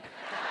dude.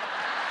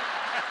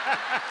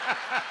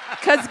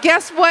 Because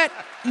guess what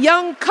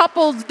young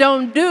couples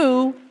don't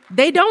do?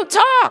 They don't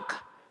talk.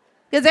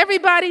 Because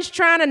everybody's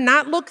trying to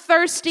not look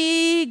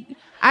thirsty.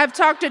 I've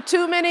talked to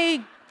too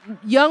many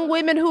young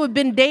women who have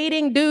been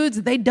dating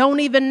dudes they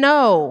don't even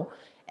know.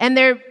 And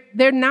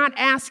they're not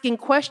asking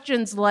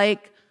questions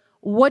like,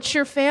 what's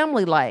your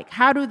family like?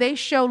 How do they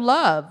show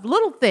love?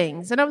 Little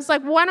things. And I was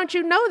like, why don't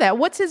you know that?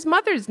 What's his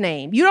mother's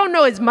name? You don't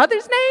know his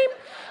mother's name?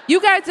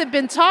 You guys have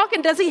been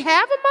talking. Does he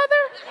have a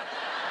mother?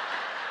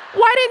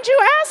 Why didn't you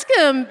ask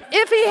him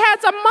if he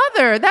has a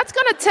mother? That's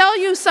going to tell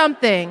you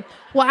something.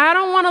 Well, I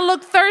don't want to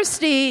look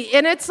thirsty.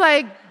 And it's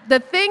like, the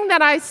thing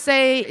that I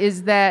say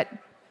is that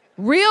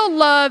real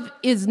love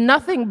is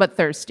nothing but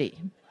thirsty.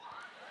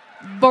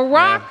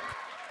 Barack,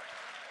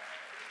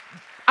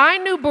 I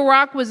knew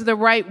Barack was the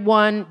right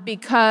one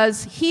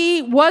because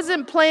he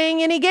wasn't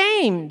playing any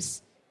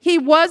games. He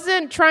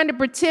wasn't trying to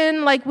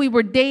pretend like we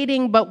were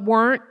dating but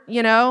weren't,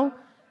 you know.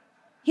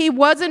 He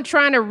wasn't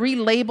trying to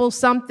relabel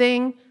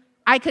something.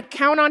 I could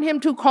count on him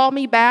to call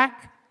me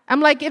back. I'm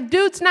like, if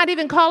dude's not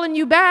even calling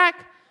you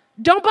back,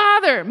 don't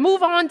bother.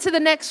 Move on to the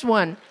next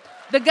one.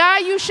 The guy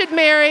you should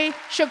marry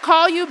should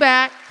call you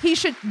back. He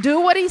should do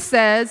what he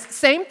says.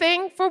 Same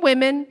thing for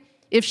women.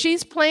 If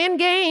she's playing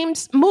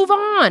games, move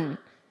on.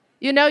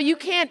 You know, you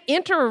can't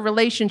enter a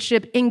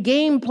relationship in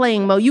game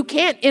playing mode. You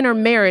can't enter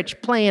marriage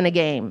playing a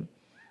game.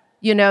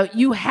 You know,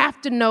 you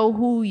have to know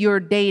who you're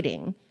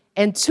dating.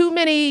 And too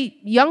many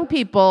young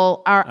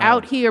people are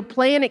out here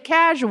playing it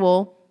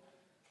casual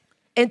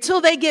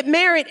until they get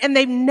married and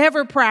they've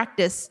never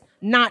practiced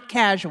not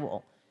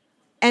casual.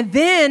 And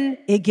then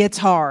it gets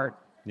hard.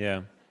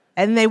 Yeah.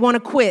 And they want to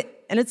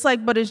quit. And it's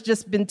like, but it's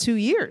just been 2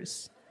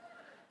 years.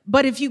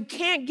 But if you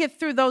can't get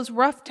through those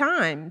rough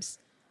times,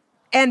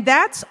 and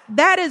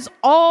that is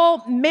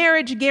all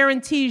marriage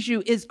guarantees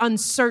you is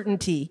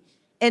uncertainty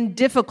and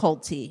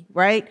difficulty,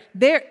 right?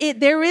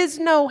 There is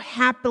no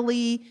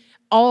happily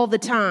all the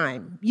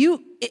time.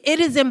 It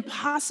is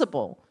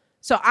impossible.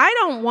 So I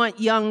don't want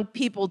young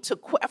people to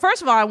quit.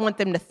 First of all, I want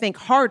them to think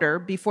harder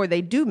before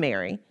they do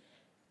marry.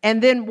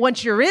 And then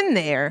once you're in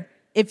there,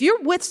 if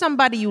you're with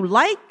somebody you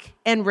like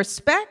and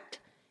respect,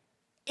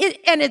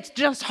 and it's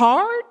just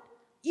hard,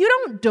 you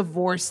don't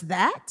divorce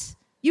that.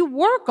 You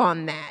work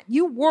on that.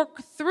 You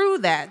work through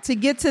that to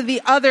get to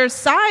the other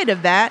side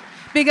of that.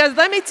 Because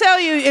let me tell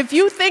you, if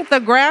you think the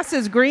grass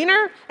is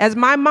greener, as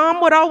my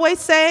mom would always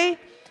say,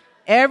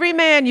 every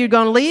man, you're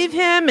going to leave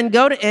him and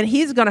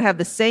he's going to have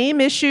the same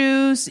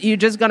issues. You're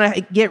just going to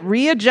get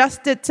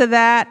readjusted to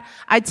that.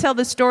 I tell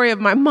the story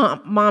of my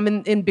mom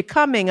in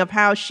Becoming, of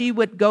how she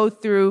would go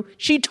through,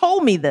 she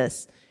told me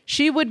this,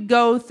 she would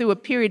go through a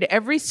period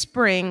every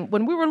spring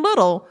when we were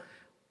little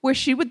where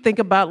she would think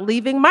about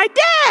leaving my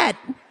dad.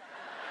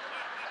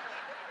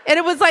 And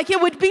it was like,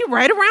 it would be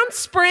right around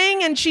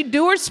spring, and she'd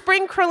do her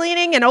spring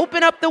cleaning and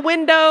open up the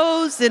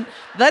windows and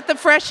let the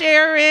fresh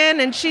air in.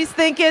 And she's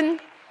thinking,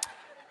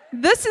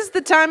 this is the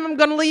time I'm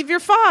going to leave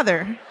your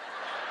father.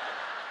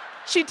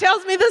 She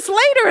tells me this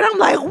later, and I'm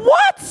like,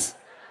 what?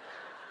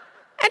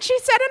 And she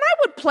said, and I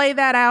would play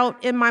that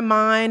out in my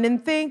mind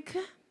and think,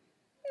 no,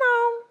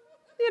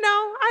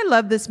 I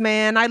love this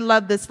man. I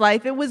love this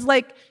life. It was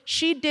like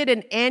she did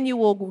an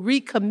annual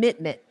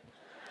recommitment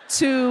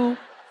through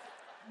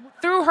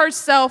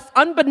herself,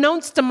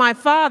 unbeknownst to my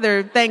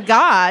father, thank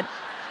God.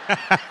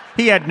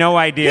 He had no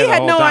idea. He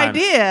had no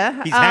idea.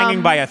 He's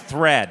hanging by a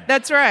thread.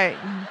 That's right.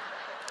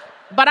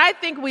 But I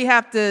think we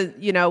have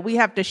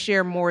to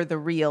share more of the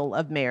real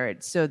of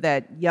marriage so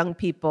that young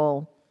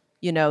people,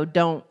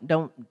 don't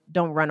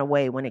run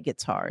away when it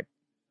gets hard.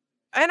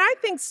 And I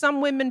think some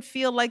women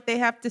feel like they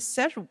have to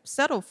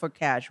settle for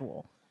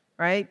casual,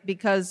 right?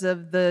 Because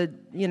of the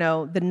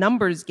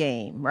numbers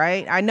game,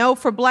 right? I know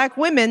for Black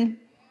women,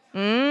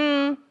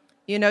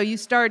 you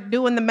start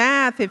doing the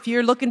math. If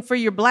you're looking for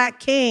your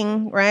Black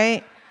king,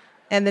 right,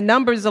 and the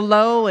numbers are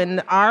low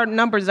and our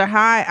numbers are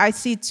high, I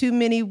see too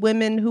many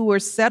women who are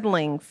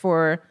settling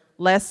for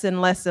less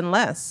and less and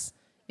less,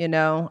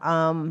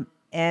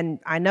 And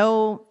I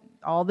know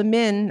all the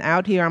men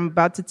out here, I'm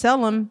about to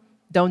tell them,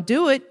 don't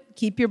do it.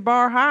 Keep your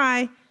bar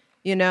high.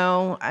 Be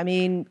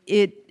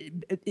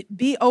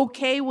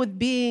okay with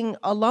being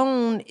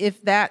alone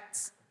if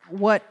that's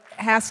what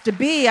has to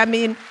be.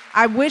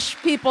 I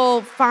wish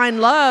people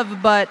find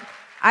love, but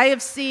I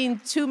have seen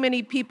too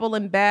many people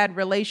in bad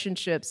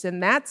relationships,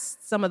 and that's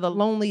some of the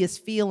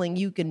loneliest feeling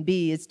you can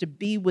be, is to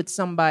be with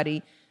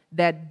somebody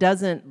that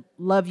doesn't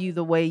love you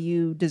the way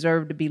you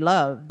deserve to be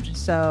loved.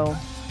 So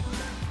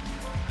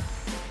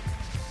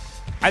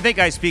I think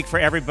I speak for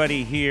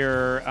everybody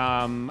here.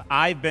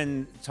 I've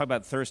been, talk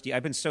about thirsty,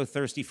 I've been so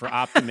thirsty for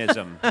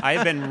optimism.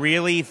 I've been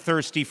really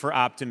thirsty for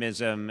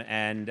optimism,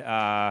 and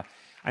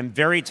I'm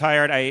very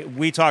tired.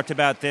 We talked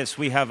about this.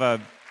 We have a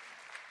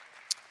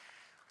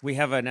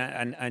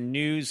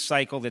news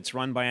cycle that's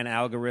run by an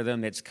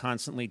algorithm that's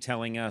constantly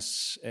telling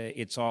us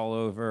it's all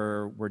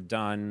over, we're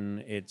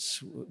done,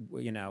 it's,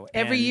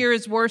 every year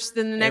is worse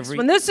than the next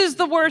one. This is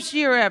the worst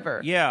year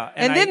ever. Yeah.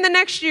 And then the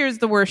next year is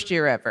the worst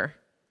year ever.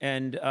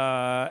 And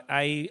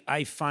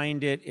I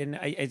find it, and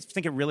I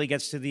think it really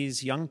gets to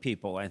these young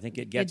people. I think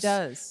it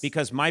does.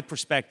 Because my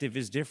perspective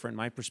is different.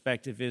 My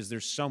perspective is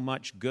there's so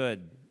much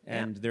good,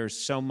 and there's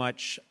so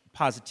much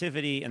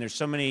positivity, and there's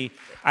so many.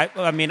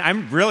 I mean,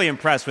 I'm really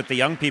impressed with the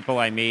young people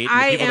I meet, and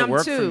the people that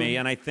work for me,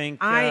 and I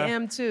think I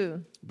am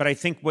too. But I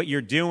think what you're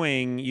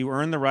doing, you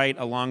earned the right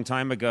a long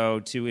time ago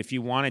to, if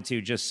you wanted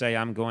to, just say,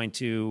 I'm going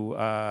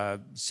to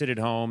sit at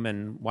home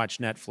and watch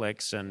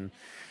Netflix and.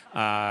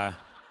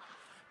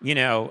 You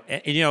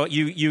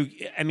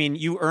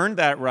earned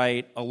that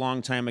right a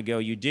long time ago.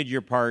 You did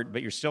your part,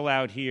 but you're still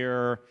out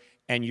here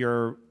and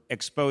you're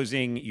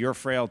exposing your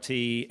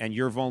frailty and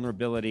your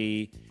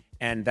vulnerability,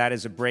 and that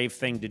is a brave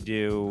thing to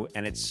do,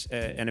 and it's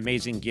an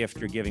amazing gift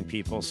you're giving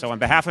people. So on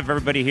behalf of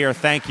everybody here,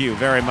 thank you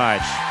very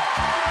much.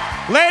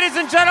 Ladies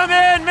and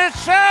gentlemen,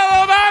 Michelle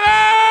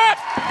Obama!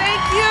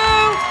 Thank you!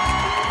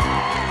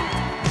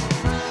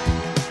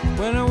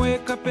 When I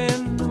wake up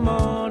in the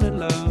morning,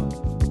 love.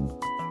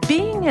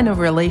 Being in a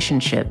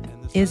relationship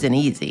isn't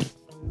easy.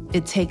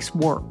 It takes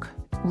work,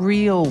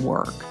 real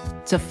work,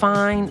 to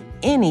find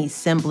any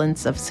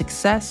semblance of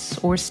success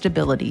or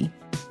stability.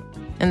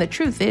 And the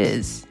truth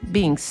is,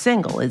 being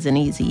single isn't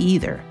easy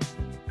either.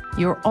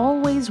 You're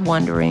always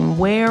wondering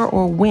where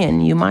or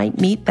when you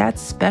might meet that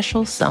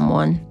special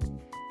someone.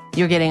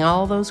 You're getting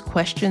all those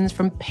questions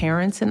from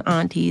parents and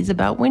aunties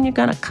about when you're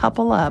gonna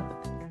couple up.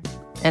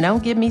 And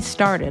don't get me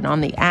started on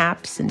the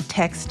apps and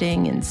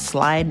texting and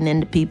sliding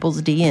into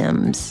people's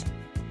DMs.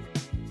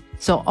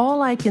 So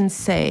all I can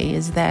say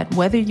is that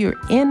whether you're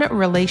in a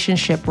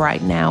relationship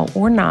right now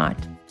or not,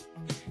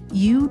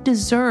 you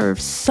deserve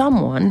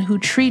someone who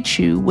treats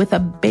you with a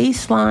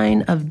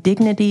baseline of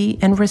dignity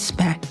and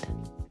respect.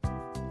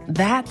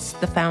 That's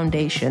the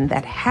foundation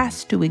that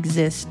has to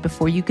exist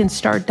before you can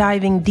start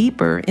diving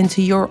deeper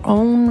into your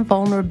own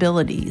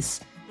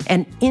vulnerabilities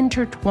and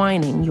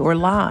intertwining your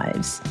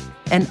lives,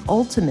 and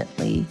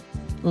ultimately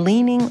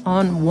leaning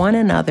on one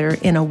another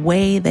in a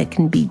way that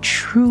can be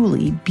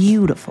truly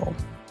beautiful.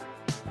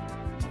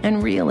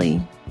 And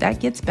really, that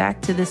gets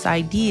back to this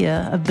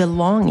idea of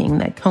belonging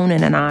that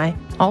Conan and I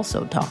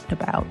also talked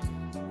about.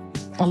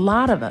 A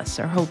lot of us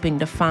are hoping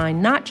to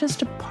find not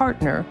just a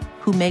partner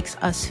who makes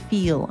us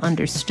feel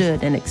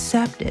understood and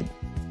accepted,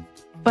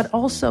 but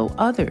also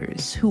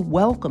others who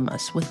welcome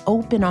us with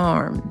open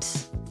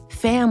arms,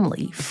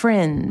 family,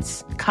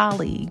 friends,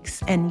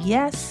 colleagues, and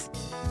yes,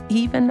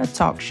 even a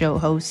talk show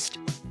host.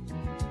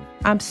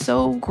 I'm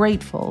so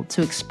grateful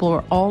to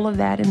explore all of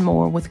that and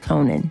more with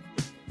Conan.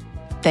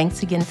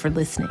 Thanks again for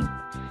listening.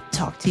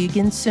 Talk to you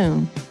again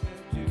soon.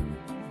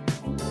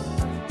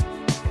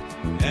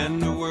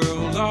 And the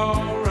world's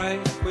all right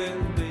with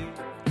me.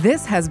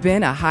 This has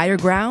been a Higher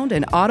Ground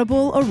and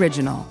Audible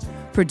original,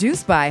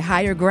 produced by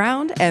Higher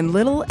Ground and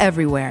Little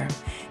Everywhere.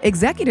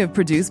 Executive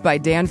produced by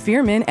Dan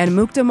Fierman and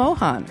Mukta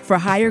Mohan for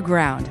Higher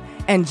Ground,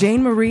 and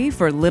Jane Marie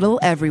for Little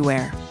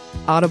Everywhere.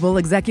 Audible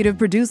executive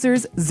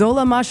producers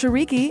Zola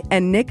Mashariki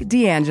and Nick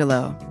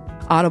D'Angelo.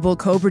 Audible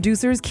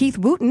co-producers Keith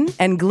Wooten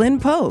and Glenn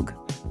Pogue.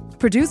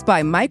 Produced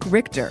by Mike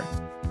Richter.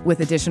 With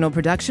additional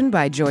production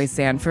by Joy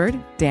Sanford,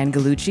 Dan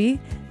Gallucci,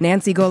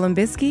 Nancy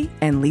Golombisky,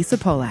 and Lisa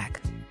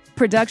Polak.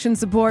 Production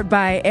support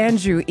by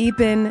Andrew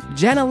Epen,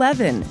 Jenna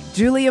Levin,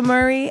 Julia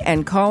Murray,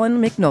 and Colin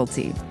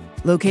McNulty.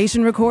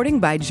 Location recording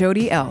by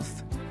Jody Elf.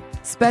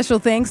 Special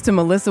thanks to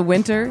Melissa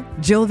Winter,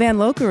 Jill Van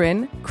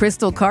Lokeren,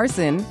 Crystal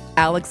Carson,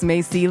 Alex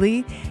May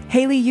Seeley,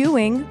 Haley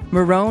Ewing,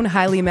 Marone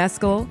Hiley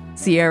Meskel,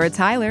 Sierra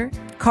Tyler,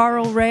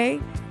 Carl Ray,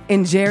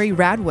 and Jerry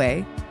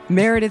Radway,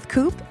 Meredith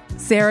Koop,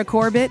 Sarah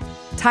Corbett,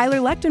 Tyler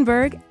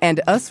Lechtenberg, and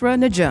Usra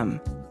Najum.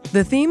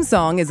 The theme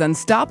song is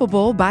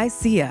Unstoppable by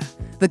Sia.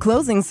 The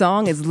closing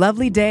song is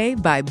Lovely Day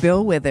by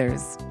Bill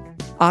Withers.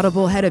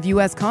 Audible Head of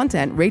U.S.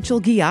 Content,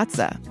 Rachel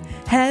Giazza.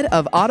 Head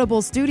of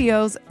Audible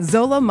Studios,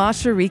 Zola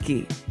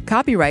Mashariki.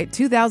 Copyright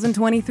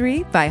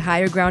 2023 by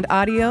Higher Ground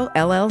Audio,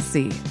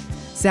 LLC.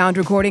 Sound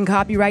recording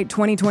copyright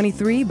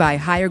 2023 by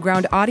Higher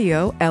Ground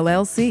Audio,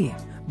 LLC.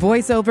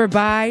 Voiceover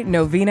by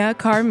Novena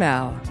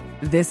Carmel.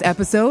 This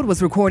episode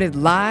was recorded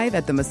live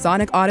at the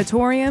Masonic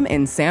Auditorium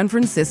in San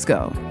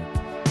Francisco.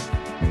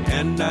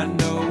 And I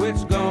know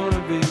it's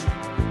gonna be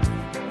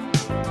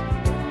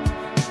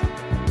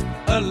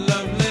a